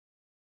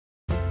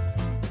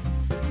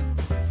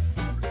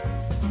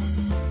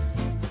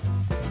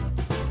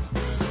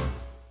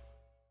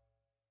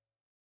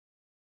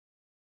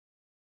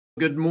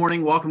Good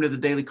morning. Welcome to the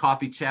Daily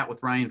Coffee Chat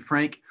with Ryan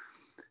Frank.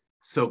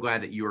 So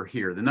glad that you are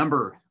here. The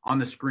number on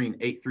the screen,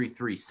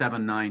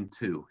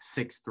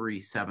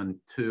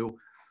 833-792-6372,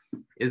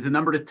 is the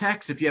number to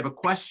text if you have a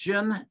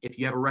question, if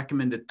you have a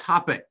recommended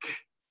topic,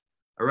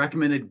 a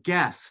recommended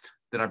guest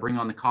that I bring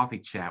on the coffee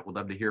chat. We'd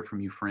love to hear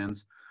from you,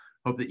 friends.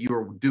 Hope that you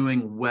are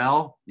doing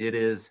well. It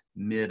is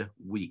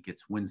midweek.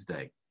 It's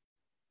Wednesday.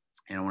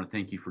 And I want to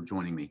thank you for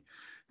joining me.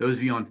 Those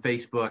of you on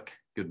Facebook,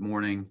 good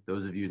morning.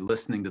 Those of you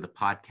listening to the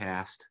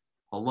podcast,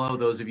 hello.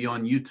 Those of you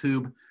on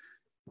YouTube,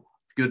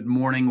 good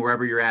morning,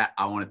 wherever you're at.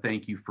 I want to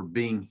thank you for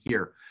being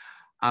here.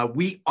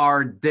 We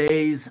are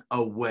days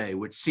away,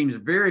 which seems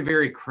very,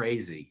 very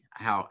crazy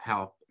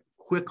how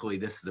quickly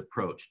this is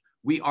approached.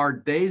 We are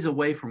days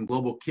away from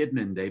Global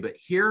Kidmin Day, but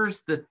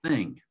here's the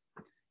thing.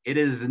 It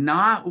is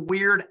not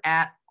weird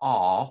at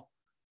all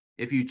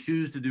if you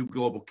choose to do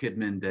Global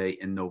Kidmin Day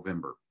in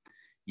November.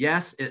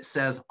 Yes, it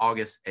says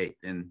August 8th.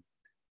 And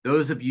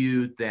those of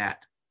you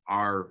that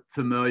are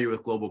familiar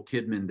with Global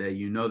Kidmin Day,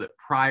 you know that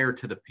prior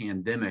to the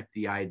pandemic,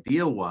 the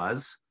idea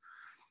was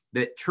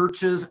that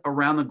churches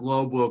around the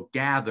globe will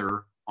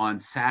gather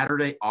on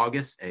Saturday,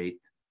 August 8th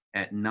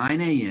at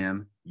 9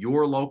 a.m.,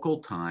 your local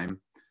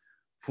time,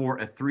 for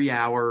a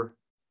 3-hour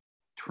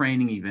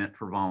training event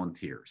for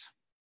volunteers.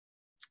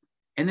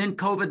 And then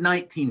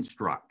COVID-19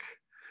 struck.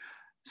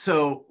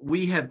 So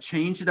we have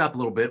changed it up a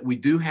little bit. We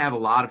do have a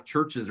lot of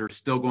churches that are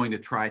still going to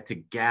try to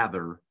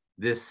gather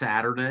this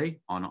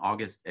Saturday on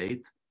August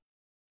 8th.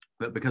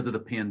 But because of the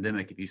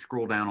pandemic, if you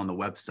scroll down on the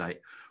website,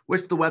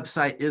 which the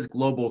website is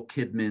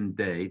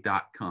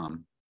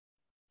globalkidminday.com,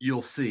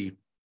 you'll see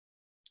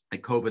a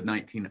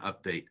COVID-19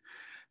 update.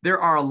 There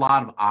are a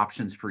lot of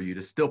options for you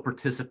to still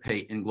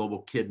participate in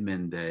Global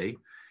Kidmin Day,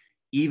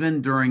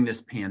 even during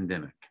this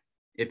pandemic.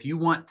 If you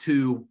want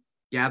to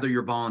gather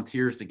your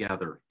volunteers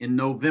together in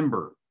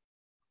November,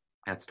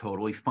 that's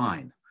totally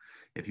fine.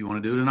 If you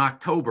want to do it in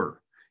October,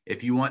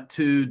 if you want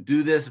to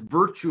do this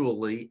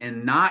virtually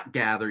and not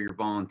gather your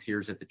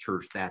volunteers at the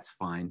church, that's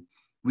fine.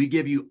 We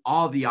give you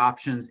all the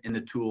options and the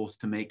tools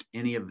to make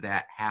any of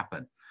that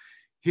happen.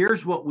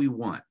 Here's what we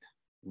want.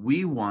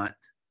 We want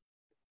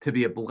to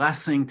be a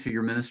blessing to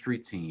your ministry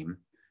team.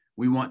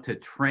 We want to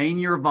train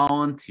your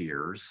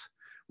volunteers.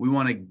 We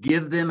want to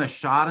give them a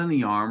shot in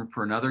the arm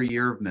for another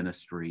year of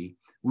ministry.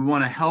 We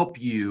want to help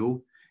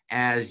you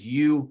as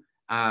you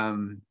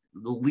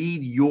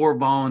lead your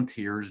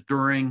volunteers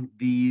during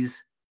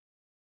these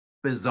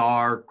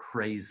bizarre,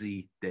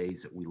 crazy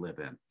days that we live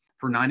in.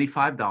 For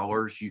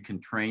 $95, you can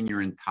train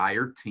your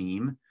entire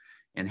team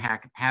and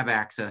have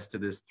access to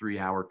this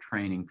 3-hour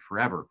training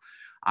forever.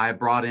 I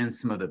brought in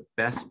some of the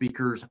best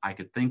speakers I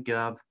could think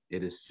of.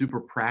 It is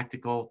super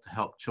practical to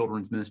help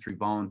children's ministry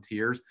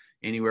volunteers,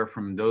 anywhere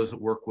from those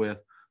that work with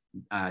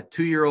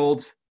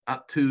 2-year-olds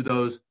up to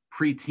those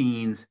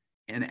preteens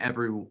and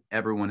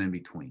everyone in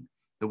between.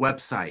 The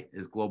website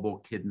is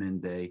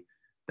globalkidminday.com.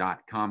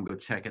 Go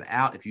check it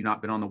out. If you've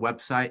not been on the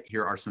website,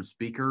 here are some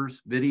some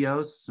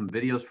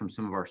videos from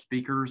some of our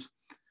speakers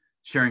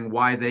sharing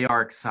why they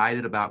are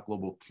excited about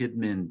Global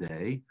Kidmin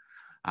Day.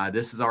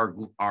 This is our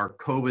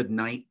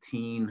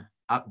COVID-19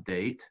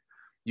 update.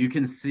 You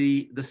can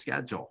see the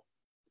schedule.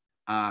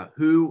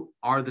 Who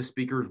are the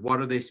speakers?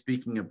 What are they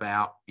speaking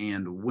about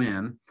and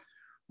when?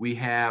 We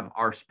have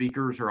our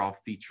speakers are all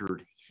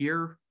featured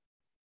here.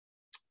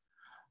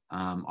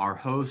 Our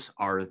hosts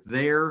are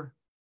there.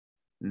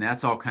 And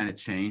that's all kind of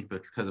changed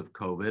because of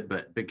COVID,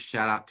 but big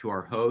shout out to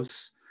our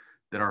hosts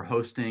that are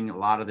hosting, a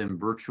lot of them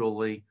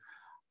virtually.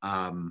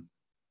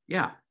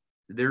 Yeah,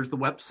 there's the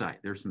website.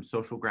 There's some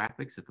social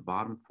graphics at the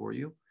bottom for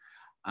you.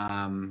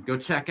 Go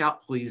check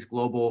out, please,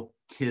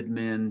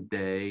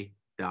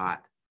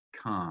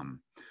 globalkidminday.com.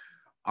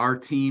 Our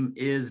team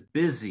is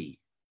busy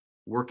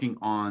working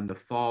on the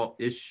fall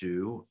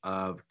issue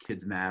of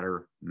Kids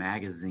Matter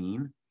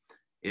magazine.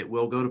 It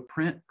will go to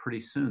print pretty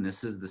soon.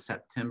 This is the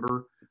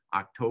September,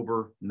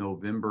 October,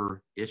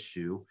 November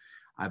issue.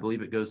 I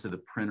believe it goes to the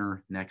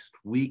printer next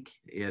week.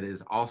 It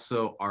is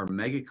also our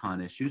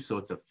MegaCon issue, so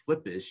it's a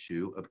flip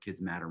issue of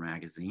Kids Matter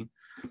magazine.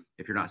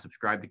 If you're not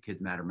subscribed to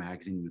Kids Matter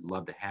magazine, we'd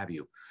love to have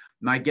you.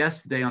 My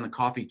guest today on the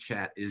coffee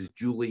chat is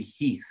Julie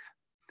Heath.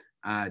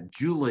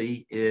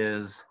 Julie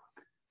is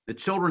the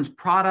children's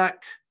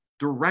product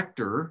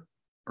director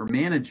or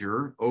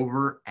manager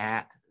over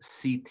at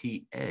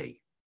CTA.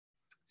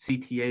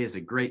 CTA is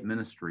a great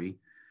ministry.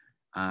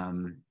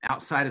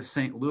 Outside of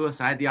St. Louis,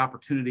 I had the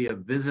opportunity of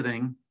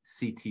visiting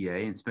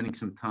CTA and spending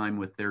some time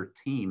with their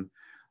team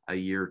a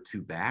year or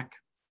two back.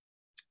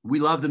 We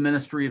love the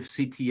ministry of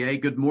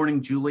CTA. Good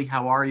morning, Julie.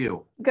 How are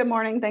you? Good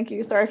morning. Thank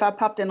you. Sorry if I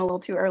popped in a little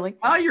too early.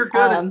 Oh, you're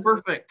good. It's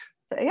perfect.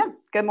 Yeah.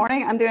 Good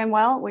morning. I'm doing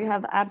well. We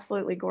have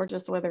absolutely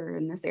gorgeous weather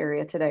in this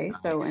area today.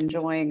 Nice. So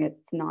enjoying it.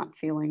 It's not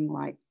feeling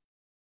like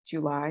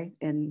July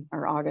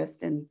or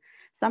August and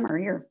summer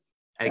here.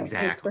 So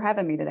exactly. Thanks for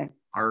having me today.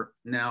 Are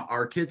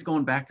kids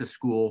going back to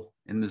school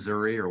in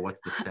Missouri, or what's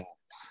the status?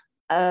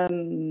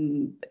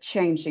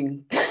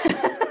 Changing.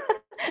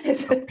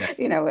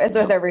 Okay. As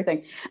with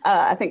everything.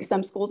 I think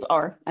some schools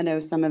are. I know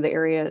some of the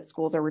area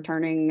schools are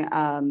returning.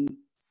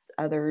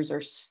 Others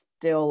are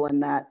still in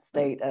that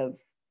state of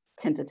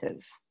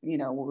tentative.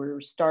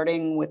 We're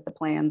starting with the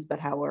plans, but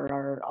how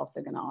we're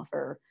also going to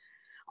offer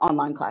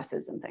online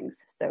classes and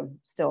things. So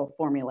still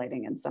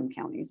formulating in some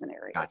counties and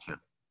areas.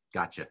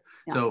 Gotcha.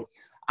 Yeah. So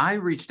I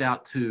reached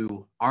out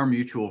to our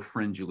mutual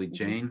friend, Julie,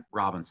 Jane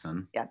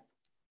Robinson. Yes.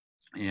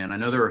 And I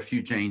know there are a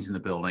few Janes in the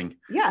building.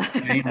 Yeah.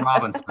 Jane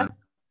Robinson.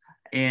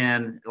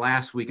 And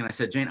last week, and I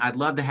said, Jane, I'd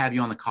love to have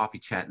you on the coffee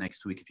chat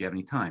next week if you have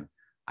any time.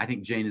 I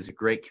think Jane is a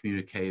great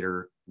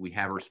communicator. We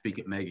have her speak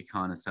at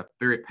MegaCon and stuff,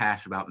 very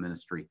passionate about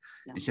ministry.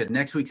 Yeah. And she said,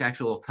 next week's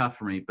actually a little tough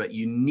for me, but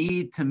you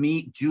need to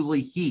meet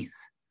Julie Heath.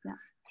 Yeah.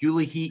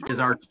 Julie Heath is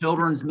our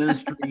children's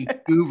ministry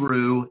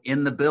guru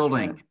in the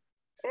building.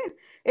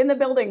 In the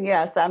building,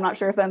 yes. I'm not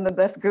sure if I'm the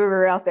best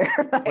guru out there.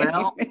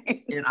 Well,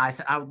 and I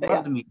said, I would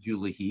love to meet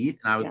Julie Heath,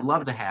 and I would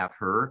love to have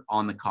her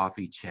on the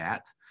coffee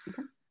chat.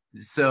 Okay.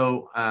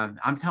 So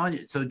I'm telling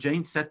you, so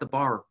Jane set the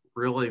bar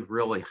really,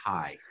 really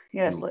high.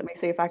 Yes, let me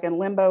see if I can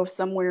limbo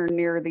somewhere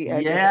near the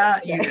edge. Yeah,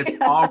 it's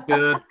all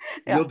good.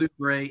 You'll do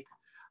great.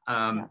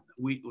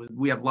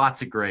 We have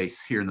lots of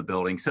grace here in the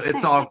building, so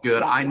it's all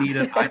good. I need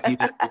it. We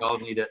all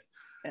need it.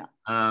 Yeah.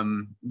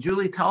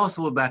 Julie, tell us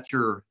a little about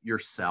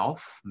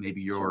yourself,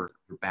 maybe your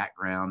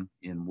background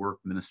in work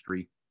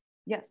ministry.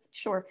 Yes,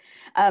 sure.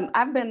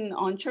 I've been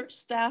on church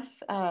staff,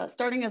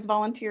 starting as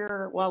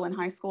volunteer while in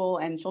high school,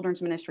 and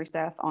children's ministry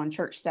staff on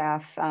church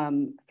staff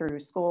through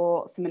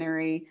school,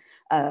 seminary,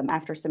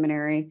 after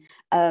seminary,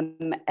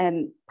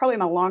 and probably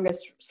my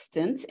longest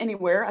stint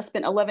anywhere. I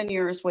spent 11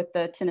 years with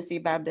the Tennessee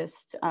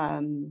Baptist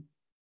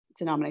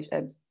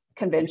denomination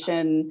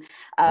convention,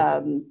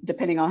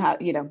 depending on how,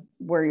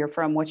 where you're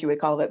from, what you would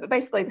call it, but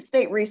basically the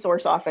state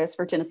resource office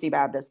for Tennessee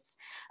Baptists.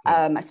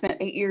 I spent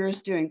 8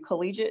 years doing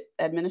collegiate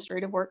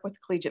administrative work with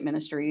collegiate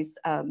ministries,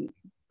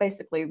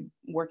 basically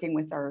working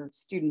with our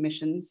student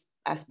missions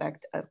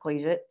aspect of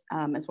collegiate,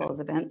 as well as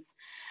events.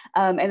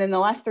 And then the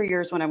last 3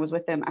 years when I was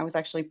with them, I was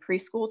actually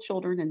preschool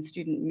children and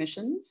student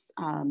missions.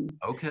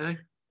 Okay.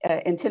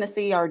 In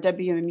Tennessee, our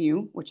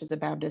WMU, which is a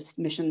Baptist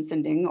mission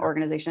sending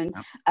organization,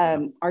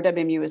 our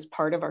WMU is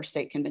part of our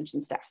state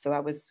convention staff. So I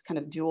was kind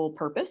of dual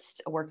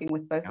purposed, working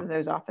with both of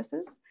those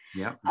offices.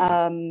 Yeah.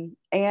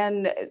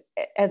 And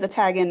as a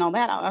tag in on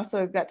that, I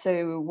also got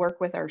to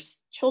work with our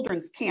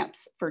children's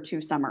camps for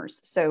 2 summers.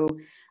 So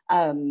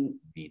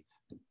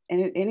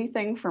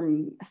anything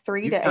from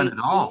 3 to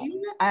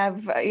 18,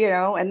 I've,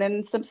 and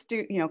then some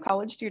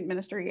college student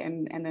ministry,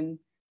 and then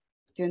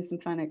doing some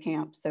fun at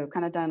camp. So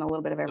kind of done a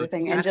little bit of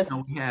everything. And just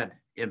we had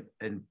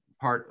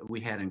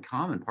in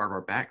common part of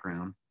our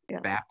background,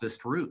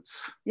 Baptist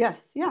roots.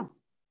 Yes. Yeah.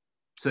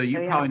 So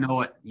you probably know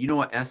what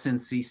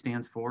SNC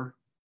stands for?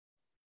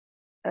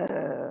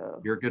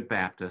 You're a good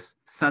Baptist.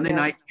 Sunday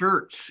night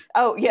church.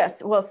 Oh,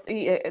 yes. Well,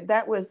 see,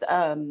 that was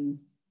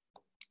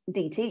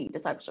DT,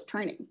 discipleship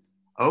training.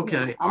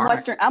 Okay.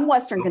 I'm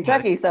Western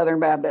Kentucky Southern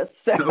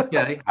Baptist. So.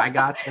 Okay, I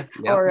got you.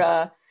 Yep.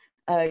 Or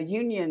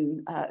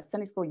Union,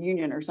 Sunday School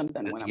Union or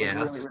something when I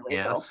was really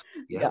little.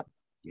 Yeah.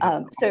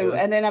 So,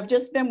 and then I've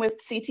just been with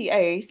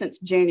CTA since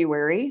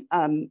January.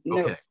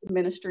 No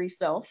ministry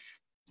self.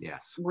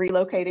 Yes.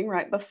 Relocating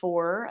right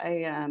before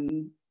a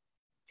kind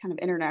of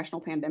international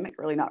pandemic,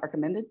 really not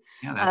recommended.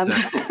 Yeah,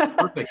 that's a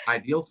perfect,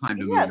 ideal time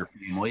to move your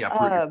family,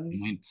 uproot your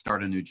family,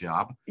 start a new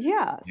job.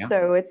 Yeah.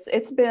 So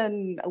it's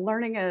been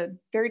learning a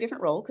very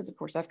different role because, of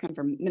course, I've come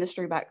from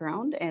ministry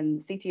background, and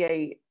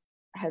CTA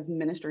has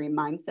ministry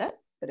mindset,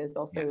 but is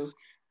also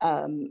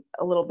a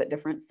little bit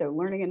different. So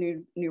learning a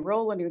new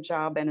role, a new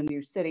job, and a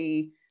new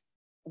city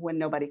when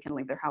nobody can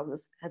leave their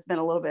houses has been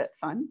a little bit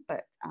fun,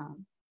 but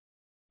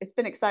it's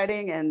been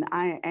exciting. And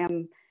I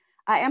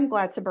am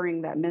glad to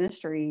bring that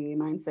ministry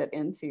mindset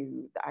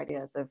into the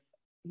ideas of,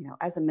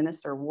 as a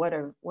minister, what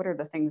are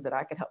the things that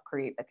I could help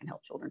create that can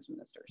help children's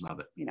ministers? Love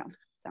it.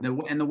 So.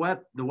 And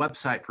the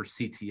website for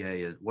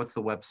CTA is, what's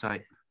the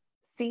website?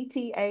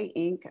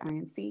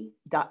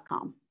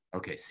 CTAinc.com.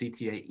 Okay,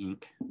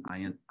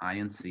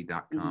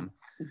 CTAinc.com.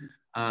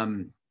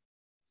 Mm-hmm.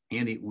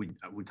 Andy, we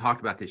talked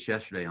about this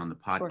yesterday on the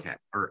podcast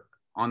or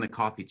on the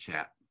coffee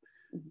chat,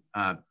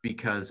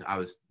 because I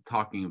was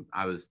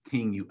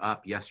teeing you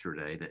up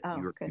yesterday that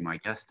you were my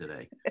guest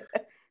today.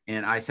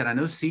 And I said, I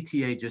know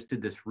CTA just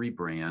did this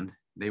rebrand.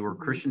 They were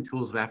Christian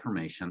Tools of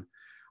Affirmation.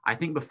 I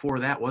think before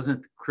that,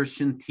 wasn't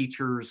Christian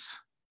Teachers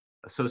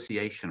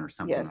Association or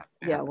something like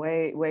that. Yeah,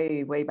 way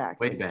back.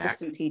 Way back.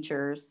 Christian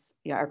Teachers,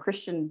 our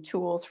Christian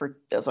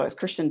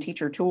Christian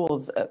Teacher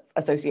Tools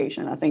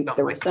Association. I think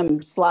there was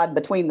some slide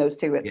between those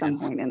two at some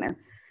point in there.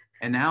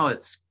 And now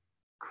it's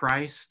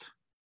Christ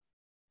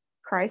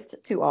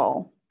to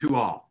all. To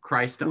all.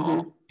 Christ to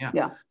all.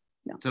 Yeah.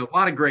 So a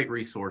lot of great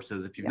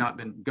resources. If you've not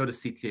been, go to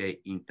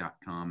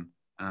ctainc.com.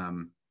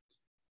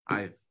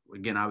 I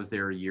was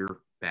there a year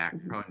back,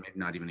 probably maybe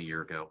not even a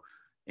year ago,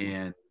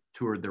 and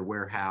toured their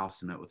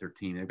warehouse and met with their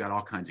team. They've got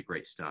all kinds of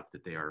great stuff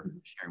that they are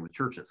sharing with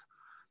churches.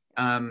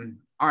 All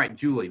right,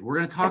 Julie, we're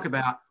going to talk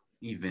about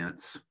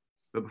events.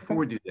 But before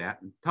we do that,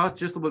 talk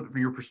just a little bit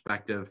from your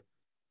perspective,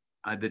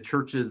 the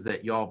churches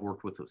that y'all have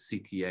worked with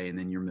CTA and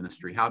then your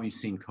ministry, how have you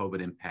seen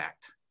COVID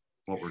impact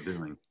what we're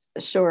doing?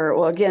 Sure.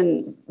 Well,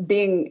 again,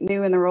 being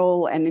new in the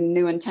role and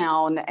new in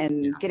town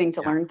and getting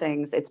to learn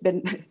things, it's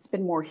been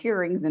more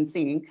hearing than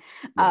seeing.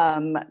 Yes.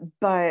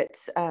 But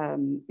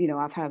you know,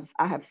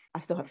 I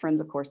still have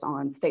friends, of course,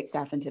 on state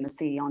staff in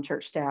Tennessee, on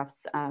church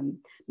staffs.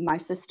 My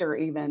sister,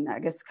 even, I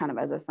guess, kind of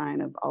as a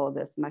sign of all of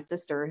this, my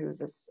sister, who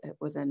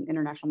was an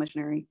international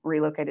missionary,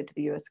 relocated to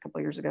the U.S. a couple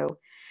of years ago,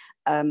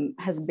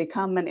 has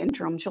become an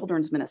interim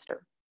children's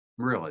minister.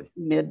 Really?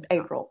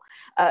 Mid-April.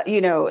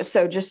 You know,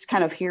 so just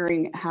kind of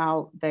hearing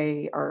how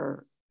they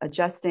are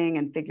adjusting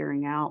and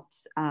figuring out,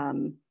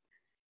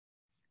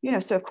 you know,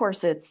 so of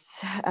course it's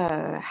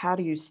how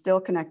do you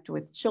still connect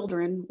with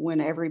children when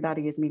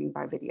everybody is meeting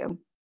by video?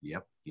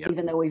 Yep.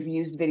 Even though we've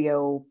used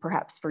video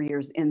perhaps for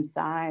years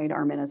inside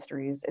our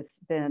ministries, it's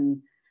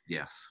been,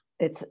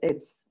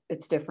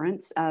 it's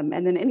different.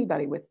 And then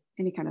anybody with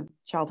any kind of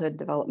childhood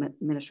development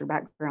ministry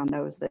background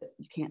knows that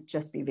you can't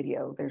just be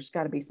video. There's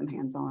got to be some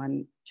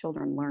hands-on.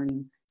 Children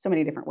learn so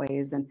many different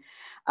ways. And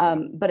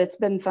but it's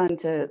been fun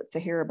to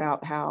hear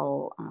about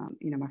how,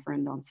 you know, my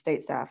friend on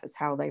state staff is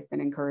how they've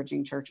been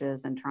encouraging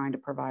churches and trying to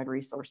provide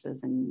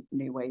resources and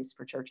new ways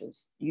for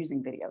churches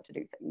using video to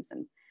do things.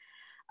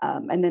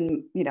 And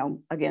then, you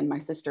know, again, my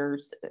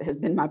sister's has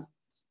been my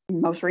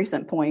most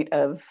recent point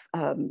of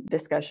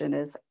discussion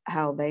is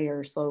how they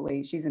are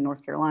slowly, she's in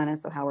North Carolina,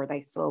 so how are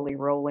they slowly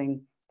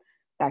rolling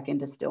back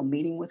into still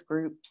meeting with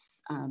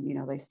groups? You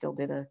know, they still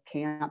did a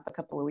camp a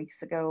couple of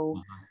weeks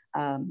ago,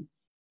 and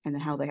then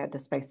how they had to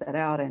space that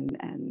out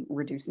and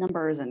reduce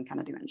numbers and kind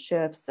of doing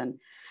shifts. And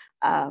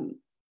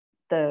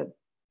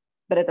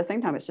but at the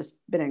same time, it's just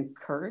been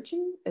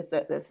encouraging.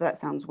 That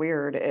sounds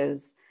weird,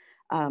 is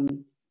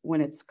when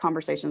it's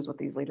conversations with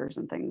these leaders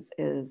and things,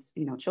 is,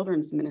 you know,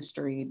 children's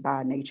ministry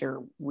by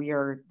nature, we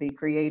are the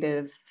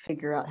creative,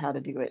 figure out how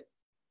to do it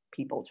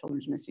people,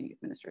 children's ministry, youth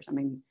ministers. I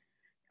mean,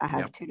 I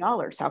have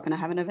 $2. How can I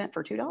have an event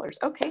for $2?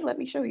 Okay, let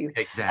me show you.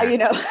 Exactly. You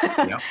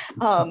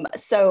know,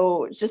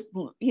 so just,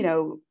 you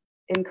know,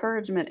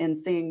 encouragement in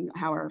seeing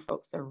how our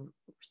folks are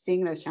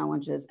seeing those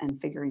challenges and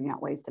figuring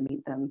out ways to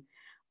meet them.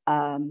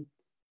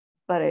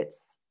 But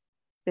it's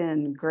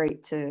been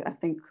great to, I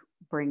think,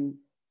 bring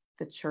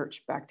the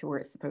church back to where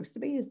it's supposed to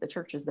be. Is the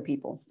church is the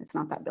people. It's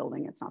not that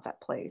building. It's not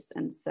that place.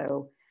 And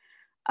so,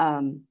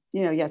 you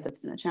know, yes, it's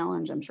been a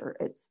challenge. I'm sure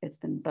it's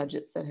been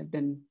budgets that have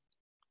been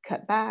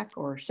cut back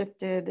or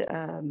shifted.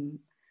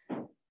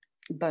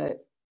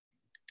 But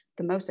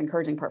the most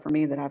encouraging part for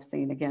me that I've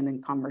seen, again,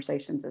 in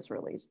conversations, is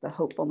really the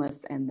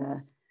hopefulness and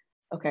the,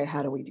 okay,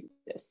 how do we do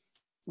this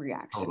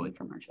reaction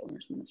from our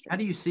children's ministry? How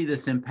do you see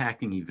this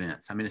impacting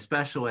events? I mean,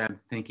 especially I'm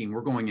thinking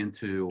we're going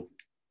into,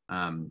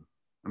 I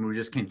mean, we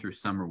just came through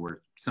summer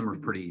where summer's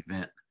pretty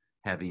event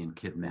heavy in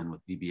Kidmin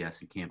with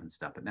VBS and camp and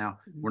stuff. But now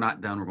we're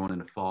not done. We're going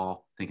into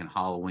fall, thinking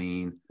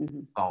Halloween,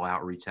 fall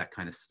outreach, that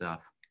kind of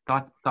stuff.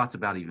 Thoughts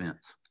about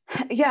events?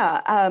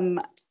 Yeah.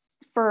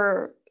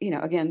 For, you know,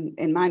 again,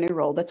 in my new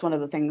role, that's one of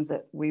the things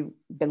that we've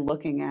been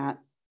looking at.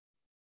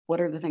 What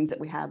are the things that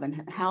we have,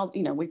 and how,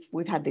 you know,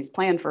 we've had these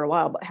planned for a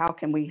while, but how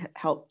can we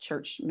help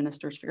church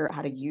ministers figure out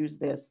how to use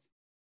this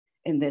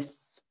in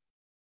this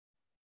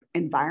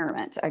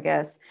environment, I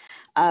guess.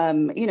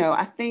 You know,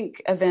 I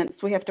think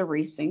events we have to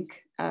rethink.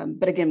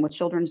 But again, with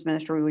children's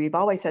ministry, we've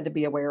always had to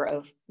be aware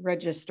of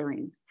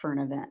registering for an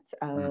event,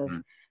 of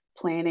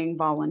planning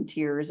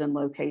volunteers and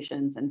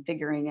locations, and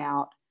figuring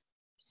out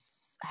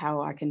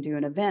how I can do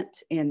an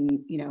event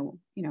in, you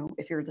know,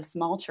 if you're the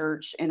small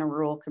church in a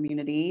rural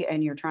community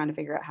and you're trying to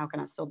figure out how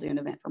can I still do an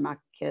event for my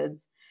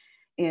kids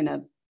in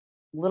a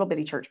little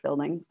bitty church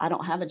building. I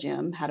don't have a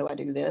gym. How do I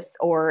do this?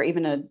 Or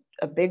even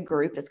a big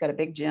group that's got a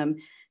big gym.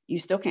 You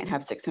still can't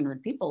have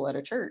 600 people at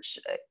a church,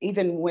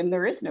 even when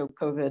there is no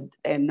COVID,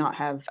 and not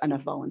have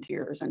enough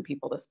volunteers and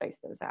people to space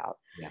those out.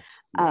 Yes.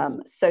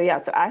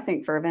 So I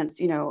think for events,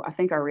 you know, I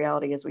think our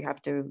reality is we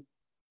have to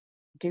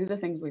do the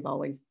things we've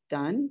always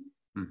done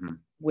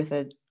with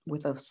a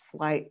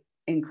slight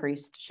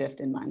increased shift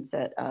in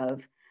mindset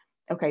of,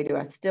 okay, do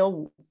I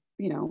still,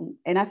 you know,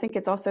 and I think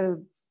it's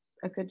also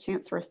a good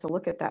chance for us to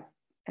look at that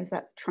as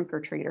that trunk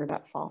or treat or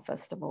that fall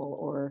festival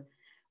or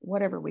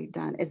whatever we've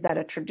done. Is that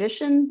a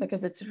tradition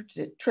because it's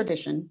a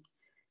tradition,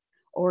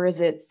 or is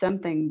it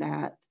something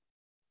that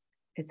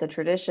it's a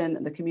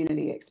tradition the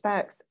community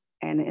expects,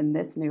 and in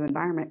this new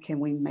environment, can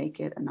we make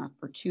it an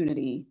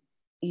opportunity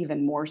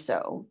even more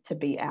so to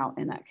be out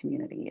in that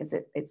community?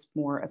 It's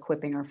more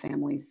equipping our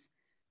families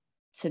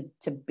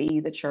to be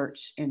the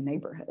church in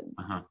neighborhoods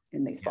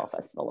in these fall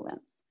festival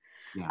events.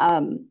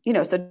 You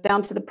know, so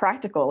down to the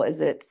practical,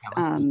 is it's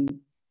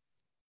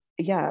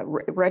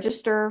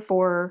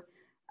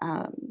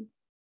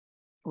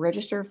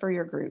register for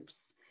your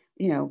groups,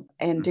 you know,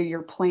 and do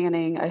your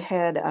planning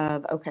ahead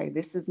of, okay,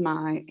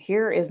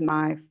 here is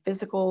my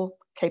physical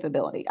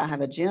capability. I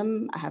have a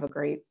gym, I have a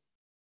great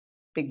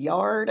big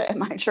yard at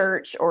my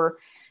church, or,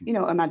 you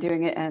know, am I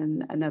doing it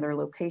in another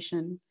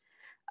location?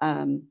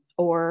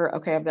 Or,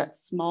 okay, I've got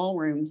small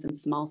rooms and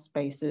small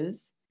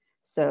spaces.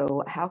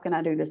 So how can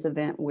I do this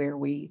event where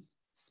we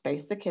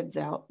space the kids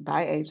out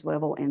by age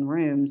level in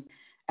rooms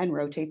and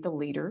rotate the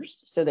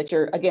leaders so that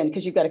you're, again,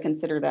 because you've got to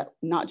consider that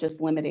not just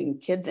limiting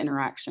kids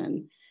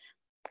interaction,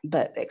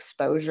 but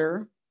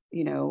exposure,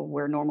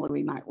 where normally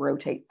we might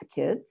rotate the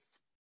kids.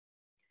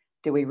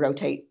 Do we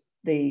rotate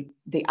the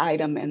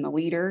item and the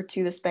leader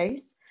to the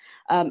space?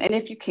 And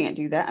if you can't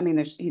do that, I mean,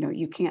 there's,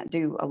 you can't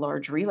do a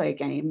large relay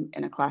game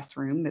in a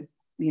classroom.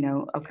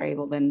 Okay,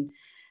 well then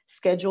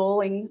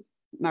scheduling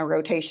my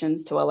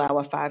rotations to allow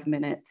a 5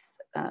 minutes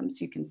so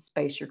you can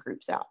space your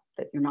groups out,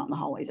 that you're not in the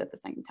hallways at the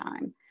same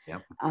time.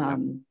 Yep.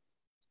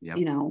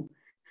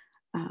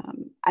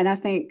 And I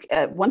think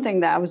one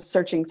thing that I was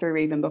searching through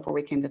even before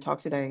we came to talk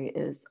today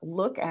is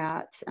look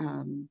at,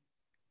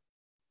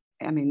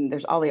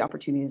 there's all the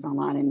opportunities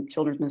online, and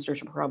children's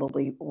ministers are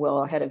probably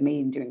well ahead of me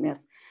in doing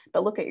this,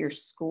 but look at your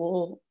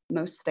school.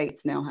 Most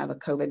states now have a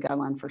COVID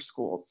guideline for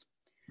schools.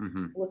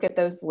 Mm-hmm. Look at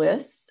those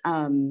lists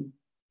and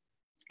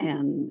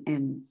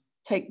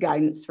take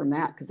guidance from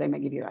that, because they may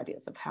give you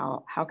ideas of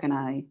how can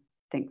I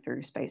think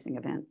through spacing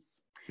events.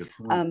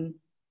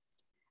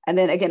 And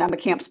then again, I'm a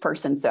camps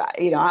person, so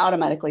I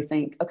automatically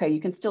think, okay,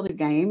 you can still do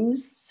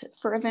games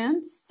for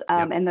events,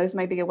 and those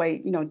may be a way.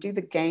 Do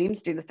the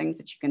games, do the things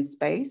that you can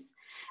space,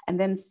 and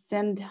then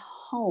send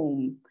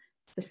home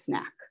the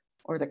snack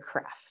or the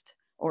craft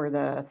or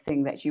the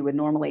thing that you would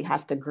normally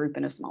have to group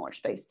in a smaller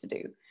space to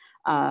do.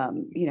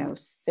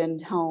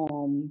 Send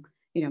home.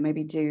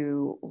 Maybe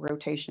do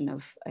rotation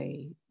of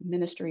a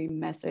ministry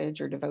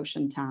message or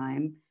devotion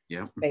time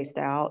spaced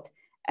out,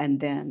 and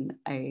then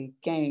a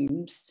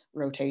games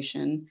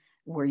rotation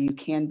where you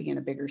can be in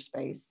a bigger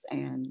space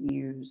and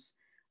use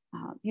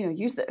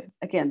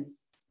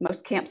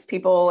most camps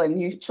people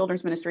and you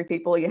children's ministry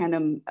people, you hand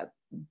them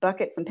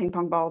buckets and ping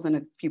pong balls and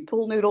a few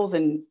pool noodles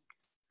and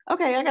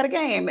okay, I got a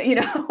game,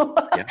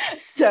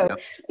 So,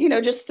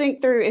 just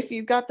think through, if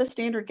you've got the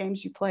standard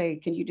games you play,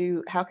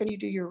 how can you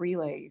do your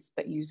relays,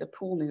 but use a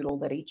pool noodle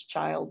that each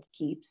child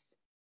keeps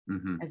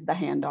as the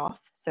handoff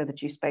so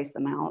that you space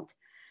them out.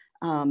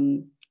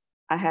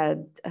 I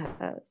had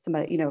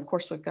somebody, of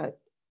course, we've got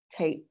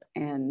tape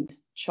and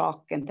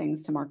chalk and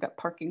things to mark up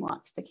parking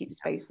lots to keep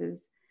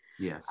spaces.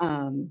 Yes.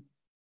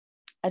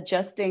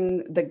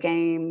 Adjusting the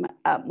game.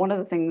 One of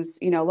the things,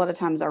 a lot of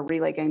times our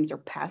relay games are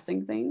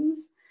passing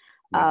things.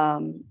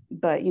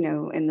 But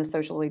in the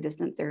socially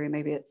distanced area,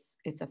 maybe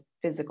it's a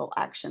physical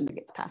action that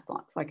gets passed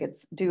along. It's like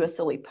it's do a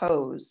silly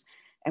pose,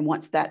 and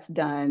once that's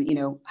done,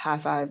 high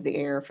five the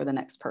air for the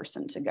next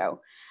person to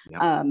go.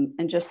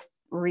 And just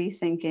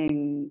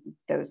rethinking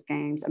those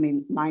games. I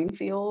mean,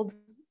 Minefield,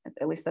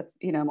 at least that's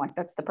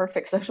that's the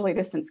perfect socially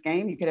distanced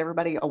game. You get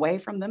everybody away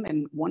from them,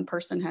 and one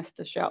person has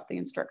to shout the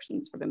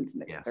instructions for them to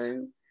make it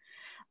through.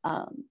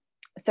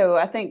 So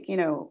I think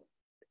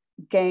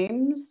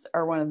games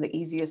are one of the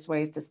easiest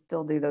ways to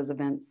still do those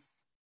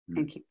events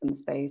and keep them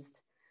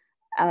spaced.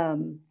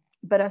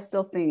 But I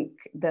still think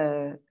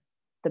the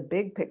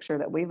big picture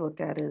that we've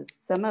looked at is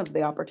some of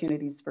the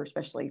opportunities for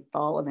especially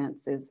fall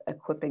events is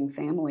equipping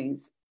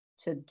families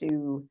to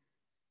do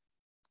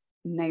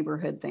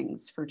neighborhood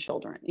things for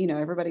children.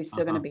 Everybody's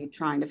still going to be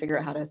trying to figure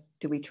out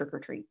do we trick or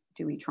treat?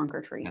 Do we trunk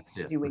or treat?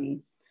 Do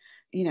we,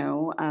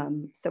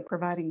 so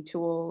providing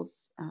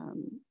tools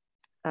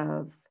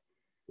of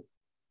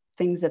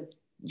things that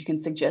you can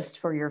suggest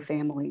for your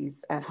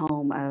families at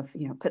home of,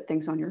 put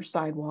things on your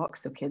sidewalk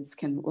so kids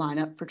can line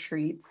up for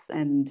treats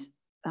and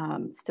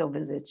still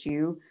visit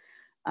you.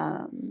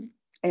 And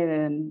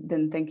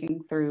then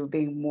thinking through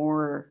being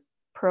more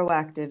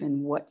proactive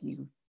in what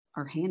you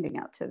are handing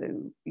out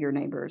to your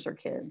neighbors or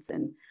kids,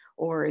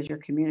 or is your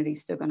community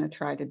still going to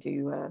try to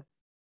do a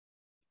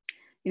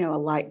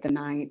light the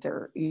night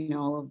or,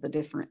 all of the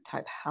different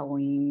type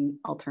Halloween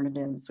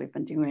alternatives we've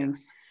been doing.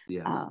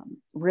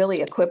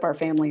 Really equip our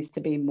families to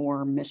be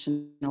more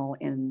missional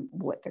in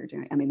what they're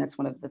doing. I mean, that's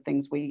one of the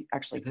things we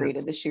actually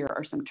created this year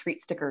are some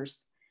treat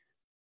stickers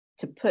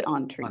to put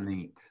on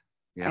treats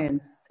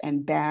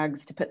and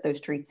bags to put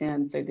those treats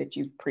in so that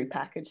you've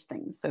prepackaged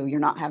things. So you're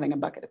not having a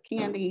bucket of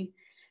candy.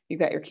 You've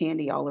got your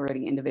candy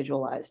already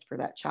individualized for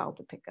that child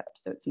to pick up.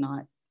 So it's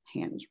not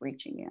hands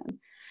reaching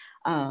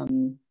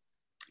in.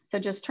 So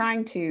just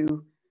trying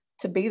to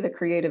be the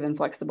creative and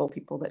flexible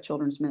people that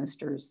children's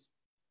ministers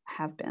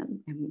have been,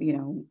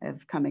 and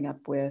of coming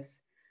up with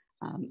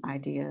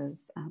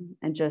ideas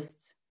and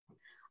just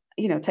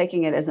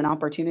taking it as an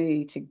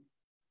opportunity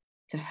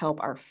to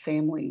help our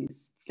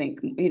families think.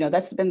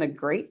 That's been the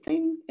great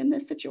thing in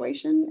this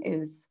situation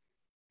is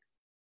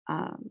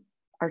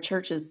our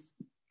church has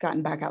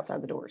gotten back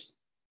outside the doors.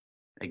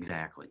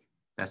 Exactly,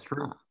 that's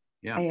true.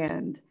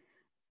 And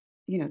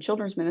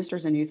children's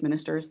ministers and youth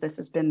ministers, this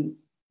has been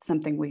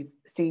something we've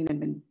seen and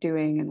been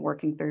doing and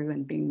working through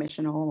and being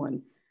missional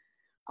and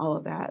all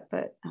of that.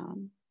 But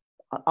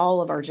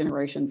all of our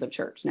generations of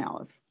church now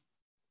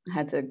have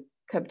had to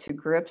come to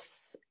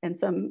grips, and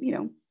some,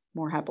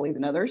 more happily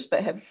than others,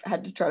 but have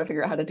had to try to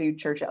figure out how to do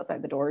church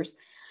outside the doors.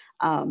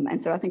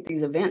 And so I think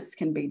these events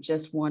can be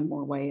just one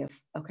more way of,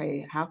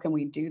 okay, how can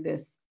we do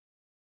this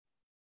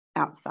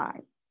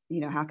outside?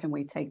 You know, how can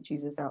we take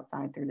Jesus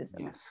outside through this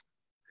event? Yes.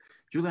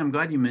 Julie, I'm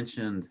glad you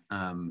mentioned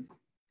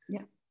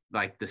Yeah.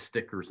 like the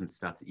stickers and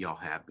stuff that y'all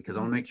have, because I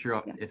want to make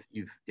sure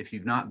if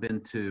you've not been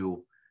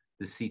to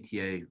the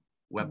CTA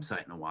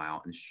website in a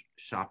while and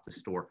shop the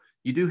store,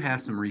 you do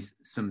have some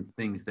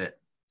things that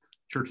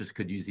churches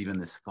could use even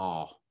this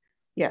fall.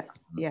 Yes.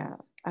 Yeah.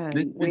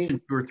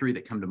 Mention 2 or 3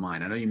 that come to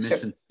mind. I know you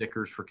mentioned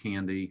stickers for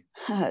candy.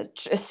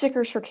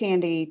 Stickers for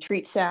candy,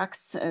 treat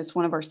sacks is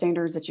one of our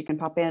standards that you can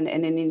pop in.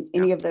 And in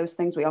any of those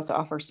things, we also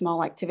offer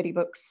small activity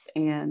books,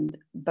 and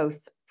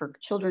both for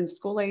children's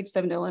school age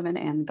 7 to 11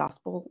 and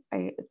gospel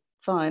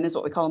fun is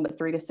what we call them, but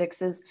 3 to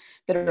 6s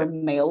that are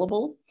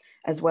mailable,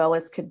 as well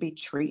as could be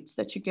treats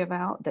that you give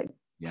out that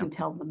can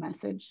tell the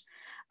message.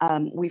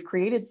 We've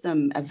created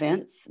some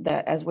events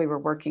that, as we were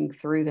working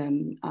through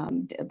them,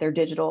 they're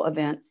digital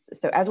events.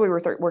 So as we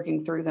were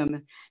working through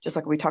them, just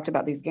like we talked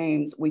about these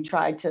games, we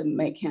tried to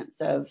make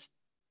hints of,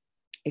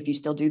 if you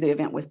still do the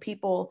event with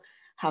people,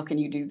 how can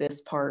you do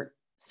this part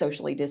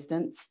socially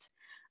distanced?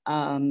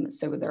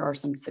 So there are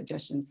some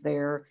suggestions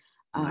there.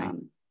 Nice.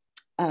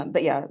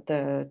 But yeah,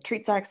 the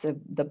treat sacks,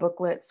 the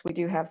booklets, we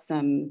do have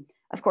some,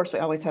 of course, we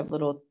always have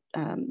little,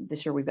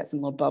 this year we've got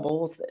some little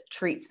bubbles,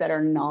 treats that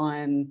are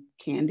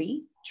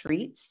non-candy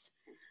treats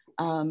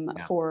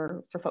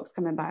for folks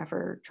coming by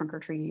for trunk or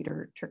treat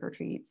or trick or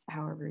treats,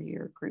 however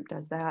your group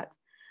does that.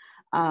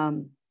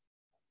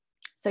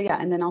 So yeah,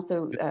 and then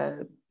also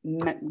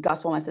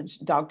gospel message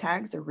dog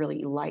tags are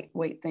really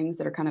lightweight things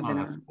that are kind of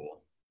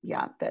cool.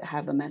 That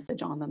have a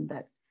message on them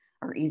that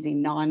are easy,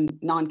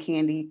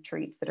 non-candy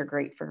treats that are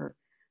great for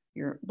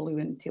your blue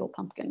and teal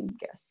pumpkin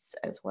guests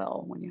as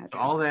well. When you have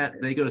all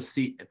that, they go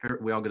to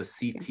we all go to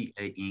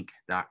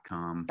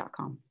ctainc.com.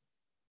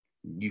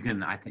 You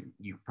can, I think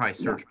you probably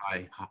search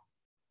by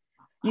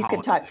you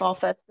could type fall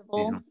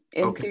festival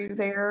into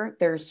there.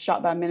 There's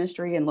shop by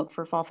ministry and look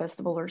for fall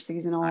festival or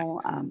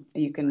seasonal.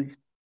 You can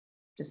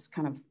just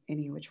kind of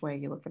any which way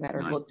you look for that,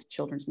 or look to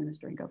children's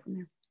ministry and go from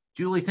there.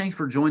 Julie, thanks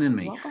for joining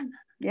me. You're welcome.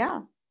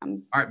 Yeah. All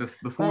right,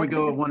 before we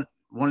go, I want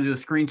to do a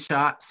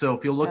screenshot. So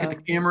if you'll look at the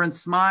camera and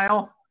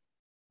smile.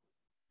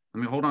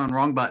 Let me hold on,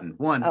 wrong button.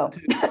 1,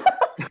 2.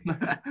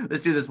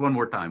 Let's do this one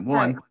more time.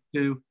 1,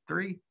 2,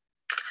 3.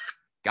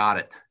 Got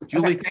it.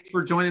 Julie, thanks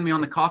for joining me on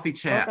the coffee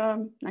chat.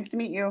 Welcome. Nice to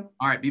meet you.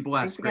 All right, be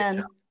blessed. Thanks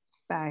again.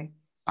 Bye.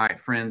 All right,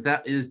 friends,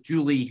 that is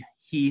Julie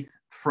Heath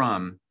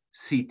from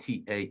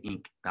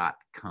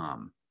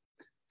ctainc.com.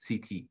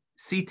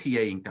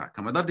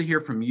 ctainc.com. I'd love to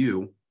hear from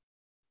you.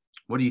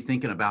 What are you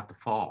thinking about the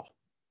fall?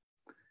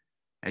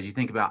 As you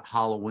think about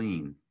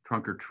Halloween,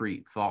 trunk or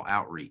treat, fall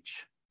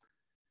outreach.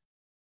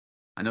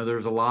 I know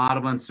there's a lot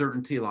of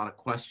uncertainty, a lot of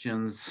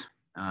questions.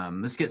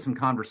 Let's get some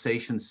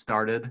conversations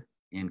started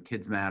in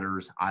Kids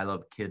Matters, I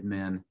Love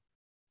Kidmin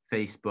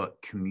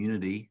Facebook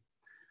community.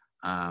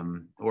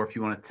 Or if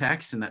you want to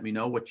text and let me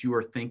know what you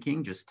are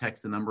thinking, just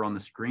text the number on the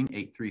screen,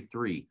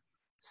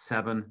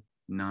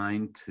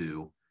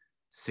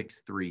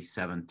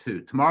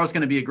 833-792-6372. Tomorrow's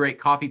going to be a great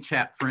coffee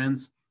chat,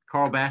 friends.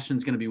 Carl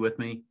Bastion's going to be with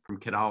me from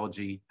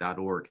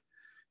kidology.org.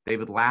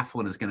 David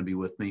Laughlin is going to be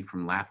with me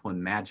from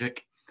Laughlin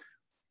Magic.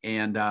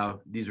 And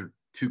these are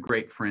 2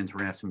 great friends. We're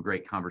going to have some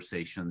great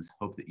conversations.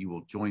 Hope that you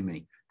will join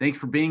me. Thanks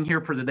for being here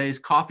for today's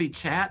coffee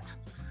chat.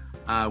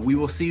 We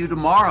will see you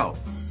tomorrow.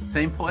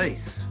 Same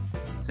place,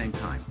 same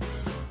time.